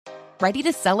Ready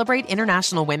to celebrate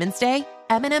International Women's Day?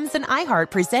 M&M's and iHeart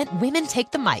present Women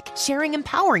Take the Mic, sharing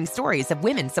empowering stories of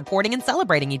women supporting and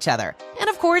celebrating each other. And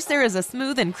of course, there is a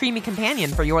smooth and creamy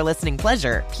companion for your listening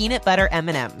pleasure, peanut butter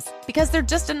M&M's. Because they're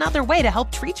just another way to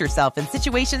help treat yourself in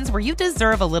situations where you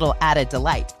deserve a little added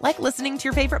delight, like listening to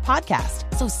your favorite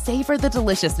podcast. So savor the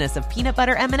deliciousness of peanut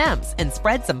butter M&M's and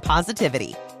spread some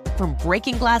positivity. From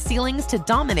breaking glass ceilings to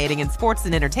dominating in sports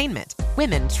and entertainment,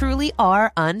 women truly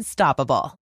are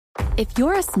unstoppable. If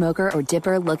you're a smoker or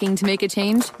dipper looking to make a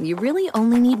change, you really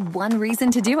only need one reason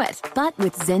to do it. But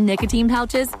with Zyn nicotine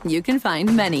pouches, you can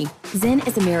find many. Zyn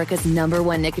is America's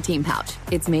 #1 nicotine pouch.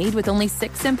 It's made with only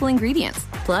 6 simple ingredients.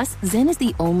 Plus, Zyn is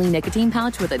the only nicotine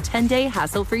pouch with a 10-day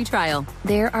hassle-free trial.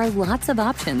 There are lots of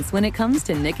options when it comes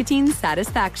to nicotine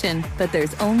satisfaction, but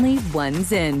there's only one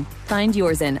Zyn. Find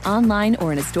your Zyn online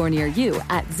or in a store near you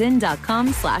at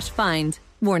zyn.com/find.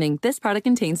 Warning, this product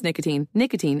contains nicotine.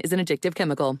 Nicotine is an addictive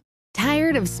chemical.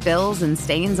 Tired of spills and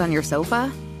stains on your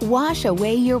sofa? Wash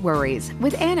away your worries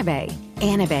with Anabay.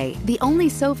 Anabay, the only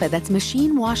sofa that's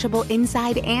machine washable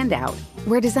inside and out,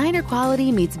 where designer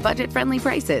quality meets budget-friendly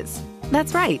prices.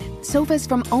 That's right, sofas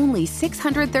from only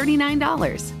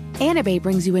 $639. Anabay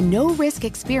brings you a no-risk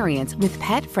experience with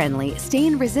pet-friendly,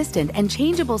 stain-resistant, and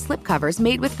changeable slipcovers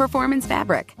made with performance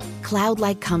fabric,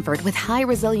 cloud-like comfort with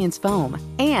high-resilience foam,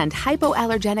 and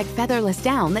hypoallergenic featherless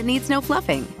down that needs no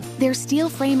fluffing. Their steel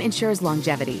frame ensures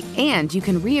longevity, and you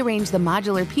can rearrange the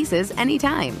modular pieces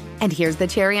anytime. And here's the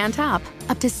cherry on top,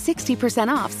 up to 60%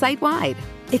 off site-wide.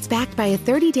 It's backed by a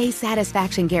 30-day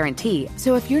satisfaction guarantee,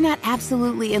 so if you're not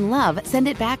absolutely in love, send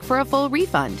it back for a full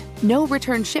refund. No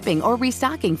return shipping or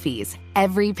restocking fees.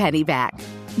 Every penny back.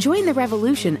 Join the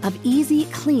revolution of easy,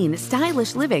 clean,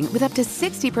 stylish living with up to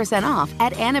 60% off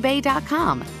at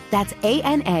anabay.com. That's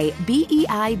ANABEI.com.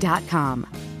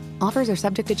 Offers are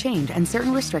subject to change and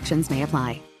certain restrictions may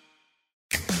apply.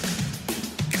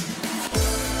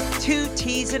 2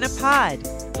 Teas in a Pod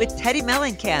with Teddy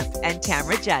Mellencamp and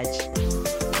Tamra Judge.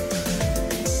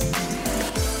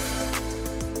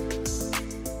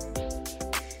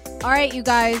 All right, you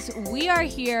guys, we are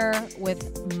here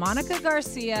with Monica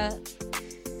Garcia,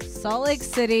 Salt Lake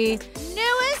City.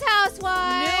 Newest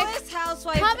housewife.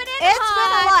 Coming in It's hot.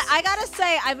 been a lot. I got to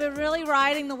say, I've been really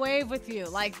riding the wave with you.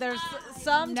 Like, there's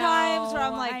some times where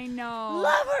I'm like, I know.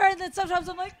 love her. And then sometimes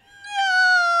I'm like,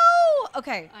 no.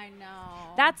 Okay. I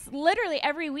know. That's literally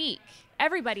every week.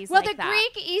 Everybody's well, like the that.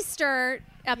 Greek Easter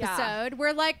episode,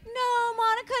 we're like, no,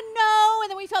 Monica, no. And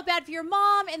then we felt bad for your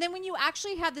mom. And then when you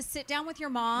actually had the sit down with your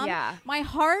mom, my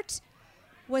heart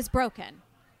was broken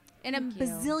in a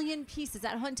bazillion pieces.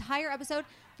 That whole entire episode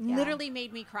literally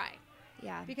made me cry.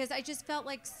 Yeah. Because I just felt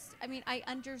like, I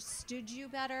understood you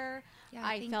better. Yeah,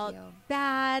 I thank felt you.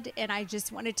 bad. And I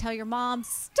just wanted to tell your mom,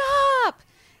 stop.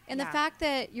 And the fact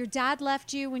that your dad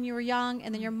left you when you were young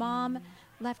and then your mom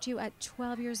left you at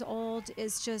 12 years old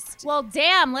is just... Well,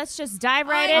 damn, let's just dive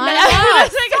right into I that. know.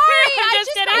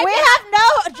 We have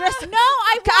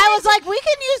I was like, we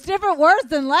can use different words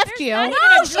than left you. Not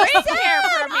even a drink here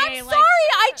for me. I'm sorry.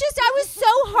 I was so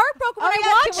heartbroken when I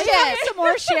watched Can we have it. some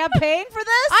more champagne for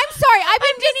this? I'm sorry. I've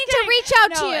been meaning to reach out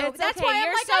to No, you. it's That's okay. why I'm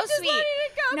You're like, so I'm just sweet. letting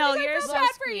it go. No, because I you're feel so bad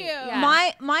for sweet. you.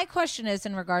 Yeah. My question is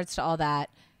in regards to all that,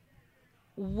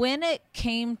 when it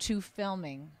came to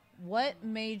filming, what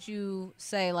made you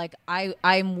say, like,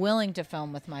 I'm willing to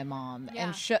film with my mom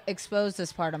and expose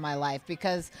this part of my life?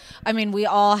 Because, we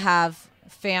all have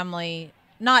family,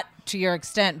 not to your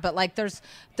extent, but, like, there's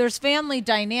family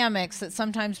dynamics that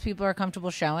sometimes people are comfortable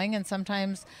showing and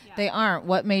sometimes they aren't.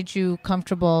 What made you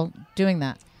comfortable doing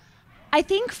that? I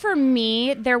think for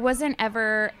me, there wasn't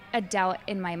ever a doubt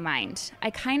in my mind. I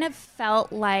kind of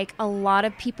felt like a lot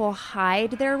of people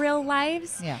hide their real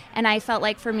lives. Yeah. And I felt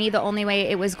like for me, the only way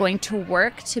it was going to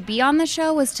work to be on the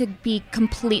show was to be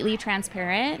completely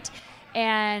transparent.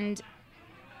 And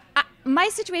my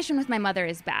situation with my mother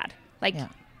is bad.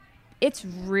 It's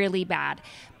really bad.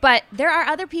 But there are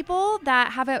other people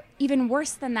that have it even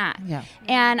worse than that. Yeah.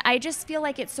 And I just feel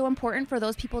like it's so important for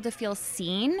those people to feel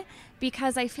seen,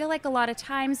 because I feel like a lot of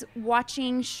times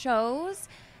watching shows,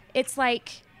 it's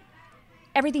like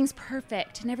everything's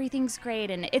perfect and everything's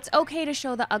great. And it's okay to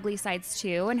show the ugly sides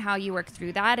too and how you work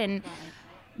through that. And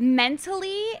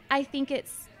mentally, I think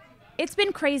it's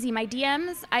been crazy. My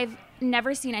DMs, I've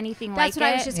never seen anything like it. That's what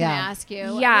I was just going to ask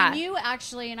you. Yeah. When you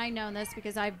actually, and I know this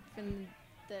because I've been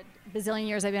the bazillion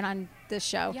years I've been on this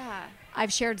show. Yeah.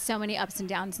 I've shared so many ups and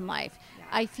downs in life. Yeah.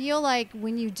 I feel like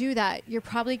when you do that, you're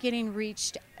probably getting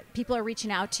reached. People are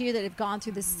reaching out to you that have gone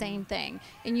through the same thing.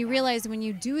 And you realize when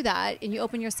you do that and you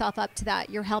open yourself up to that,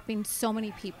 you're helping so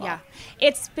many people. Yeah.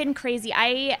 It's been crazy.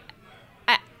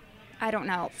 I don't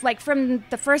know. Like from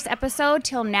the first episode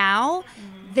till now,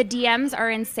 the DMs are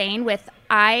insane with,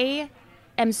 I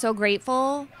am so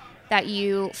grateful that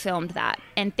you filmed that.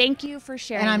 And thank you for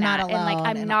sharing that. And I'm not alone. And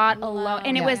like, I'm not alone.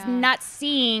 And it was nuts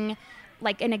seeing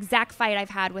like an exact fight I've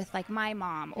had with like my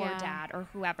mom or dad or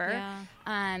whoever. Yeah.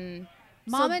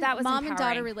 Mom and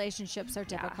daughter relationships are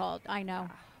difficult. I know.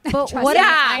 But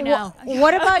I know.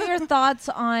 What about your thoughts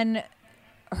on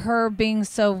her being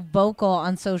so vocal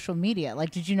on social media?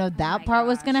 Like, did you know that part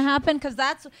was going to happen? Because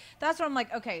that's what I'm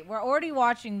like, okay, we're already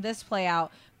watching this play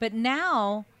out, but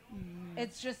now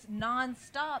it's just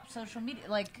nonstop social media.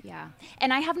 Like,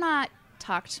 and I have not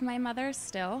talked to my mother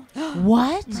still.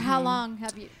 What? For how long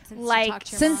have you since you Like, talked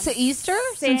to your Since mom? the Easter?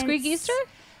 Since Greek Easter?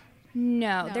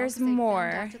 No, there's 'cause they filmed more.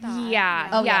 after that. Yeah.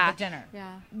 Oh, yeah, the dinner.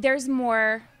 Yeah. There's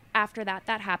more after that.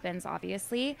 That happens,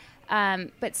 obviously.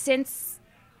 But since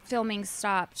filming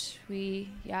stopped,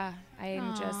 and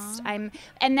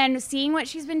then seeing what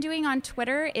she's been doing on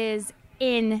Twitter is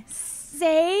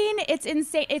insane. It's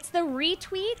insane. It's the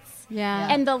retweets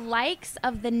and the likes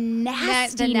of the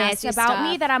nastiness about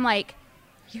me that I'm like,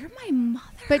 you're my mother.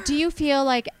 But do you feel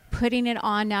like putting it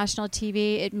on national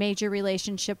TV, it made your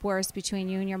relationship worse between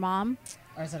you and your mom?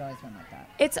 Or has it always been like that?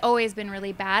 It's always been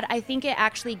really bad. I think it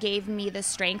actually gave me the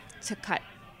strength to cut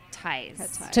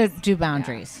ties. To do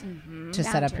boundaries. To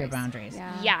set up your boundaries.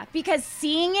 Yeah, because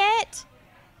seeing it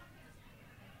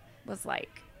was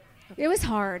like... It was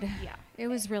hard. Yeah. It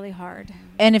was really hard.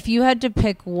 And if you had to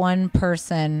pick one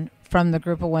person from the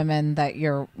group of women that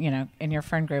you're, in your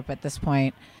friend group at this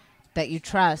point that you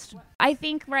trust. I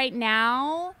think right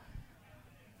now,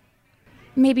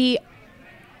 maybe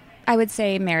I would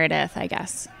say Meredith, I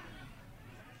guess.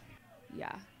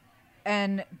 Yeah.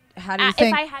 And how do you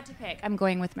think... If I had to pick, I'm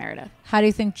going with Meredith. How do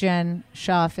you think Jen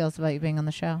Shaw feels about you being on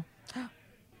the show?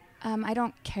 I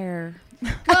don't care.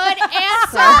 Good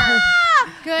answer.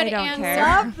 Good I don't answer. care.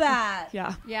 Love that.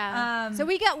 Yeah. Yeah. So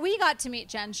we got to meet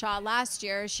Jen Shaw last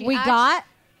year. We got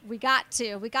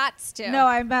to. No,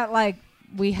 I meant like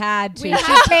we had to.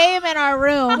 She came in our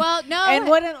room. Well, no, and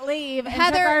wouldn't leave. And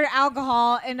Heather, took our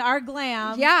alcohol and our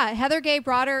glam. Yeah, Heather Gay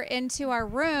brought her into our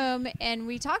room, and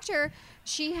we talked to her.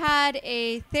 She had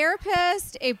a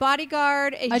therapist, a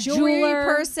bodyguard, a jewelry jeweler.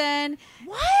 person.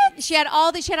 What? She had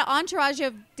She had an entourage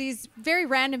of these very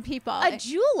random people. A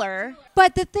jeweler?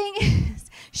 But the thing is,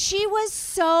 she was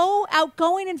so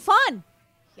outgoing and fun.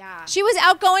 Yeah. She was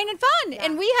outgoing and fun,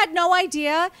 and we had no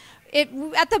idea.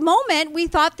 At the moment, we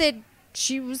thought that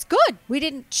she was good. We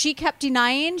didn't. She kept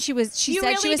denying. She said she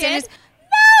was in this.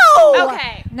 No.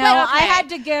 Okay. No, I had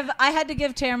to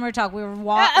give Tamara talk. We were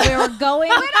going.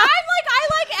 But I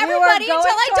like everybody until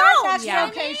I don't. Next Yeah.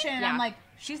 location, and I'm like,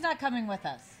 she's not coming with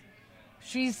us.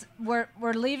 We're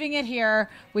leaving it here.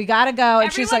 We gotta go. And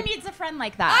Everyone she's like, needs a friend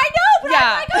like that. I know, but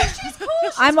I'm like, oh, she's cool.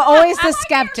 She's I'm fun. always the I don't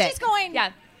care if skeptic. She's going.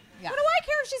 Yeah. What do I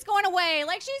care if she's going away?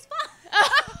 Like, she's fun.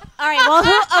 all right.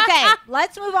 Well, okay.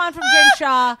 Let's move on from Jen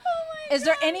Shaw. Is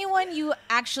there anyone you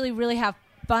actually really have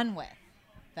fun with,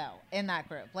 though, in that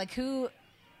group? Like who?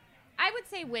 I would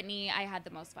say Whitney I had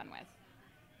the most fun with.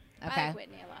 Okay. I like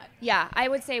Whitney a lot. Yeah, I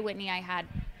would say Whitney I had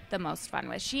the most fun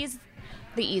with. She's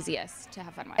the easiest to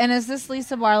have fun with. And is this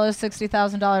Lisa Barlow's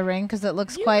 $60,000 ring? Because it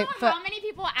looks you quite. know how many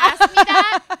people ask me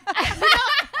that?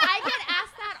 I get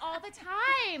asked that all the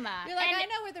time. You're like, And I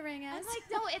know where the ring is. I'm like,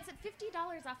 no, it's at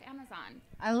 $50 off Amazon.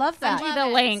 I love that. Send you the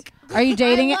link. Are you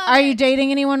dating? I love Are you it. dating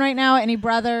anyone right now? Any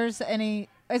brothers? Any?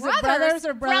 Is it brothers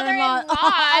or brother-in-law? Brother-in-laws.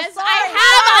 Oh, I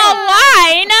have a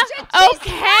line.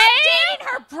 Okay. dating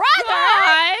her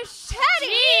brother. Gosh.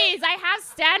 Jeez, I have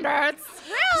standards.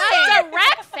 Really? Not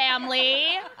direct family.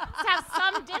 Let's have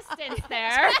some distance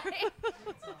there.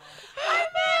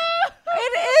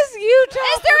 It is you.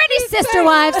 Is there any sister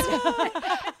wives?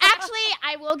 Actually,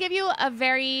 I will give you a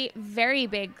very, very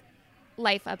big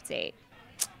life update.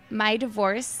 My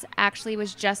divorce actually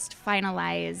was just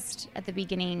finalized at the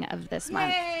beginning of this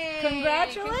month.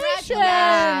 Congratulations.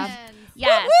 Yeah.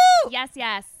 Yes. Woo-hoo!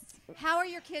 Yes. How are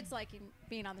your kids liking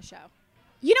being on the show?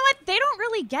 You know what? They don't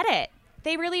really get it.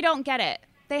 They really don't get it.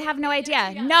 They have no idea.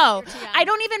 too young. No, You're too young. I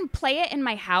don't even play it in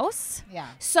my house. Yeah.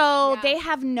 So Yeah. they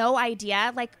have no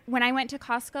idea. Like when I went to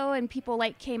Costco and people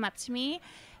like came up to me,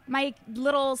 my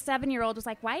little 7-year-old was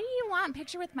like, "Why do you want a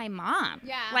picture with my mom?"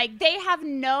 Yeah. Like they have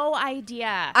no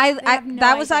idea.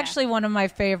 That was actually one of my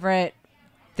favorite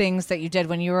things that you did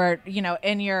when you were,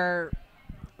 in your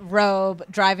robe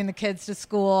driving the kids to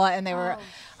school, and they were.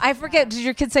 I forget. Did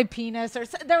your kids say penis or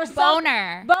there was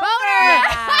Boner. Boner.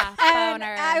 Yeah, And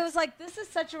boner. I was like, this is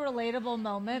such a relatable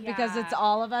moment because Yeah. it's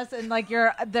all of us, and like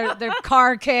their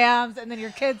car cams, and then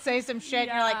your kids say some shit,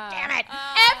 and you're like, damn it.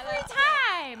 Every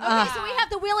time. Okay, so we have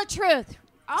the wheel of truth.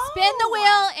 Spin the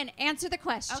wheel and answer the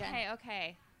question.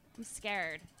 Okay. I'm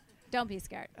scared. Don't be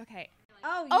scared. Okay.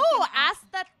 Oh, ask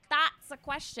that's a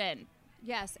question.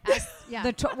 Yes. Yeah.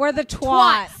 We're the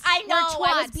twats. I know. We're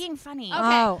twats. I was being funny.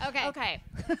 Okay.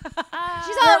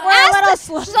 She's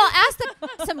She's all asked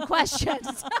some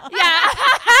questions. Yeah.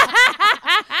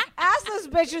 Ask those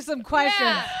bitches some questions.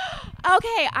 Yeah.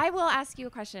 Okay, I will ask you a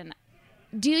question.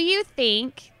 Do you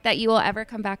think that you will ever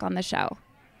come back on the show?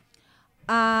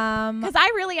 Because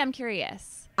I really am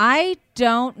curious. I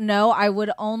don't know. I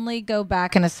would only go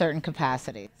back in a certain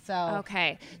capacity. So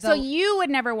okay. So you would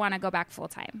never want to go back full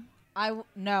time?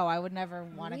 No, I would never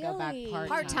want to go back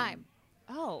part-time.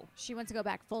 Oh. She wants to go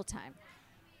back full-time.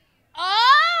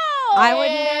 Oh! I would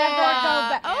never go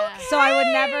back. Okay. So I would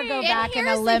never go back in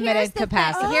a limited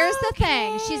capacity. Here's the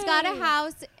thing. She's got a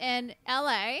house in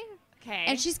L.A. Okay.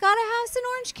 And she's got a house in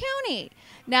Orange County.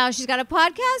 Now she's got a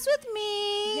podcast with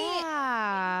me.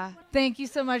 Yeah. Thank you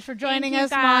so much for joining us,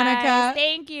 guys. Monica.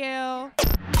 Thank you.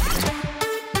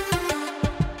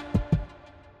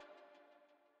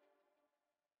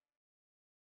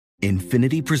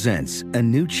 Infiniti presents a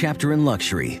new chapter in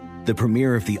luxury, the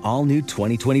premiere of the all-new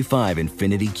 2025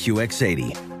 Infiniti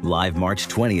QX80, live March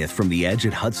 20th from the Edge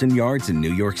at Hudson Yards in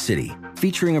New York City,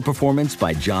 featuring a performance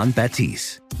by John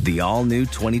Batiste. The all-new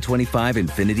 2025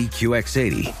 Infiniti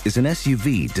QX80 is an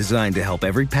SUV designed to help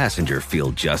every passenger feel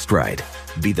just right.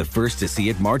 Be the first to see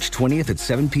it March 20th at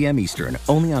 7 p.m. Eastern,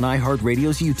 only on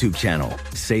iHeartRadio's YouTube channel.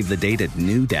 Save the date at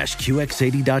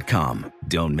new-QX80.com.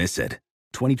 Don't miss it.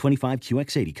 2025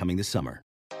 QX80 coming this summer.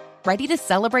 Ready to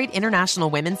celebrate International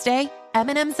Women's Day?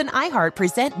 M&M's and iHeart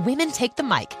present Women Take the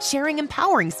Mic, sharing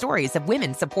empowering stories of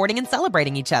women supporting and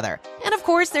celebrating each other. And of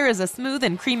course, there is a smooth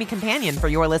and creamy companion for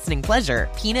your listening pleasure,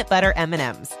 peanut butter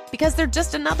M&M's. Because they're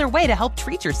just another way to help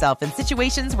treat yourself in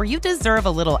situations where you deserve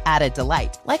a little added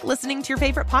delight, like listening to your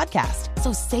favorite podcast.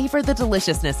 So savor the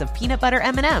deliciousness of peanut butter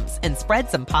M&M's and spread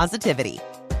some positivity.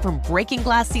 From breaking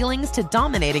glass ceilings to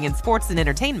dominating in sports and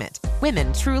entertainment,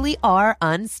 women truly are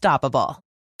unstoppable.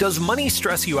 Does money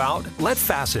stress you out? Let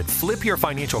Facet flip your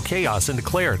financial chaos into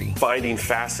clarity. Finding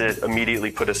Facet immediately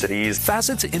put us at ease.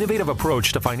 Facet's innovative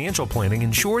approach to financial planning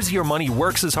ensures your money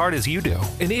works as hard as you do,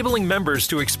 enabling members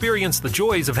to experience the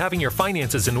joys of having your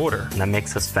finances in order. And that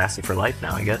makes us Facet for life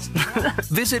now, I guess.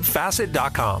 Visit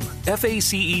Facet.com,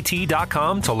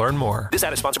 FACET.com to learn more. This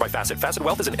ad is sponsored by Facet. Facet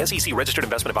Wealth is an SEC registered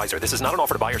investment advisor. This is not an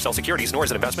offer to buy or sell securities, nor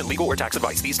is it investment, legal, or tax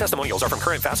advice. These testimonials are from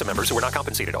current Facet members who are not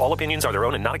compensated. All opinions are their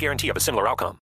own and not a guarantee of a similar outcome.